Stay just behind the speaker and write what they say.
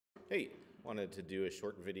Hey, wanted to do a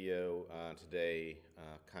short video today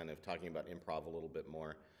kind of talking about improv a little bit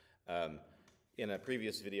more. In a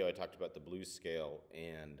previous video I talked about the blues scale,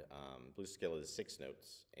 and blues scale is 6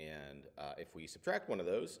 notes, and if we subtract one of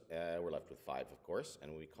those we're left with 5, of course,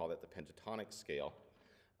 and we call that the pentatonic scale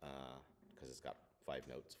because it's got 5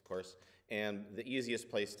 notes, of course. And the easiest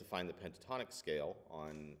place to find the pentatonic scale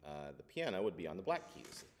on the piano would be on the black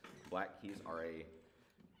keys. Black keys are a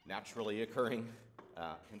naturally occurring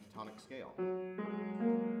pentatonic scale.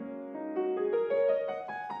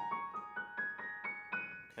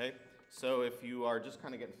 Okay, so if you are just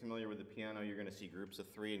kind of getting familiar with the piano, you're going to see groups of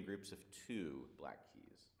 3 and groups of 2 black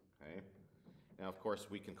keys. Okay, now of course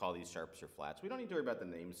we can call these sharps or flats. We don't need to worry about the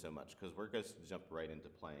names so much because we're going to jump right into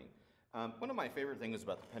playing. One of my favorite things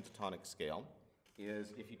about the pentatonic scale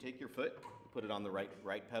is if you take your foot, put it on the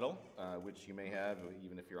right pedal, which you may have,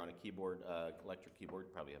 even if you're on a keyboard, electric keyboard,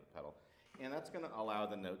 you probably have a pedal. And that's going to allow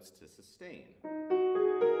the notes to sustain.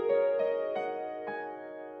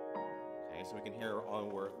 Okay, so we can hear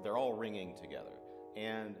they're all ringing together.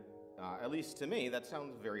 And at least to me, that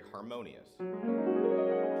sounds very harmonious.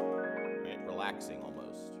 Right? Relaxing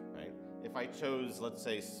almost, right? If I chose, let's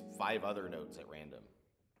say, 5 other notes at random.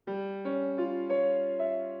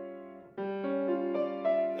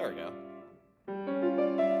 There we go.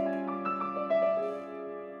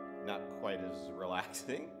 Not quite as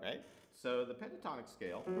relaxing, right? So the pentatonic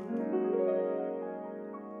scale,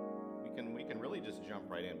 we can really just jump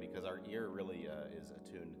right in because our ear really is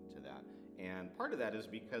attuned to that. And part of that is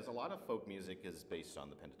because a lot of folk music is based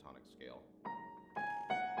on the pentatonic scale.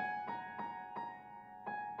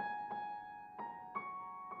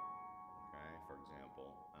 Okay, for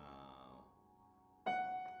example.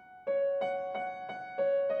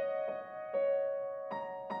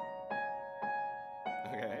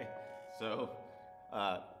 Okay, so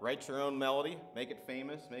write your own melody, make it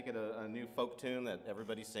famous, make it a new folk tune that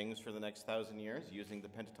everybody sings for the next 1,000 years using the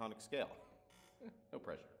pentatonic scale. No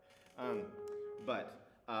pressure. But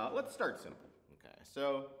let's start simple. Okay,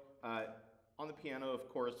 so on the piano, of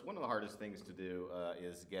course, one of the hardest things to do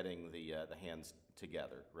is getting the hands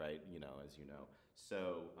together, right? You know, as you know.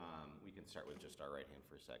 So we can start with just our right hand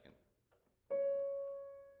for a second.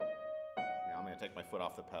 Now I'm going to take my foot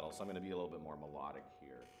off the pedal, so I'm going to be a little bit more melodic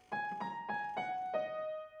here.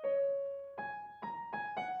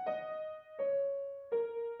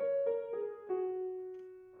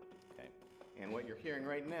 Okay, and what you're hearing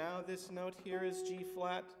right now, this note here is G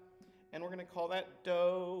flat, and we're going to call that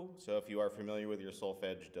Do. So if you are familiar with your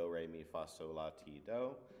solfege, Do, Re, Mi, Fa, Sol, La, Ti,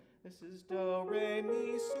 Do. This is Do, Re,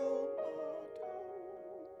 Mi, Sol, La,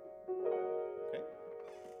 Do. Okay,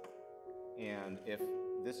 and if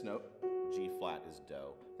this note, G flat, is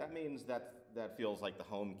Do, that means that feels like the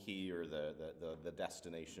home key or the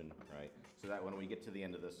destination, right? So that when we get to the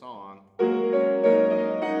end of the song, there's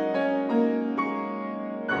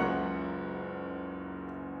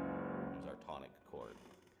our tonic chord,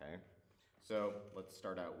 okay? So let's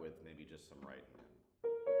start out with maybe just some right hand.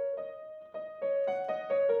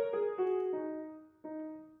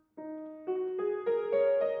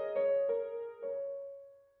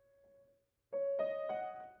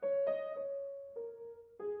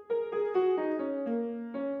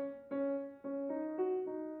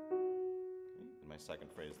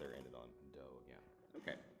 Second phrase there ended on Do again.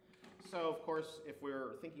 Okay, so of course, if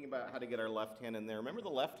we're thinking about how to get our left hand in there, remember the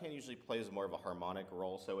left hand usually plays more of a harmonic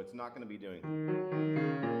role, so it's not going to be doing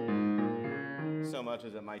so much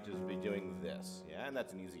as it might just be doing this, yeah? And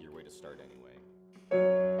that's an easier way to start anyway.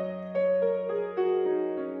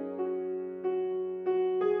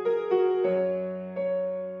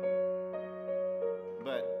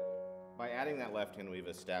 But by adding that left hand, we've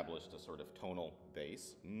established a sort of tonal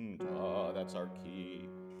base. Da, that's our key.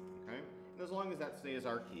 Okay? And as long as that stays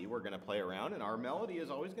our key, we're going to play around, and our melody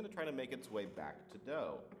is always going to try to make its way back to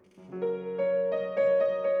Do.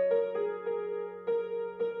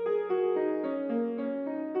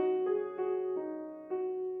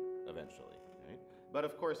 Eventually. Right? But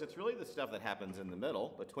of course, it's really the stuff that happens in the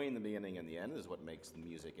middle, between the beginning and the end, is what makes the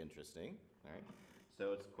music interesting. All right?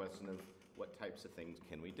 So it's a question of what types of things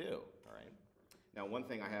can we do. All right? Now, one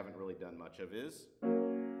thing I haven't really done much of is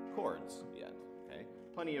chords yet. Okay?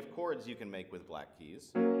 Plenty of chords you can make with black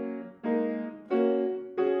keys. Okay?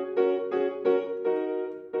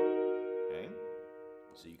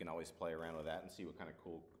 So you can always play around with that and see what kind of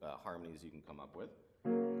cool harmonies you can come up with.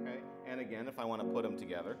 Okay? And again, if I want to put them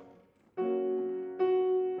together,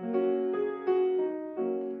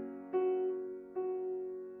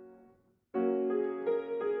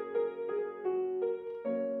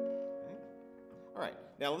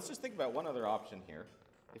 now let's just think about one other option here.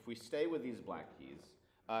 If we stay with these black keys,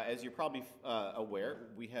 As you're probably aware,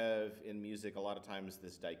 we have in music a lot of times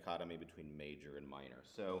this dichotomy between major and minor.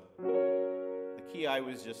 So the key I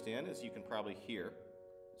was just in, as you can probably hear,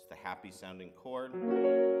 it's the happy sounding chord.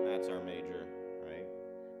 That's our major, right?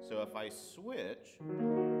 So if I switch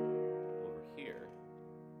over here,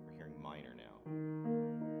 we're hearing minor now.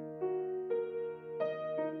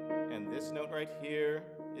 And this note right here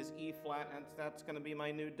is E flat, and that's going to be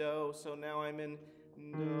my new do. So now I'm in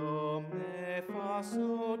do, me, fa,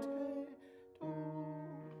 so, te, do.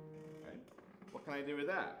 Okay. What can I do with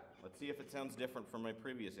that? Let's see if it sounds different from my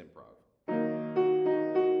previous improv.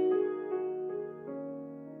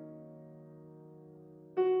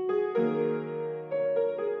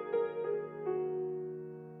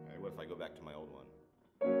 Okay, what if I go back to my old one?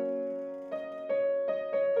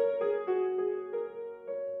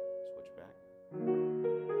 Switch back.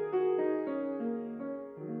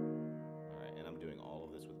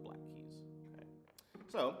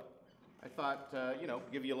 So I thought,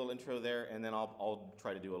 give you a little intro there, and then I'll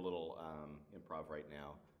try to do a little improv right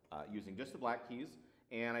now using just the black keys.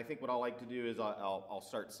 And I think what I'll like to do is I'll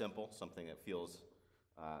start simple, something that feels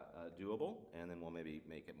doable, and then we'll maybe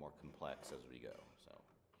make it more complex as we go. So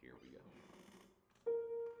here we go.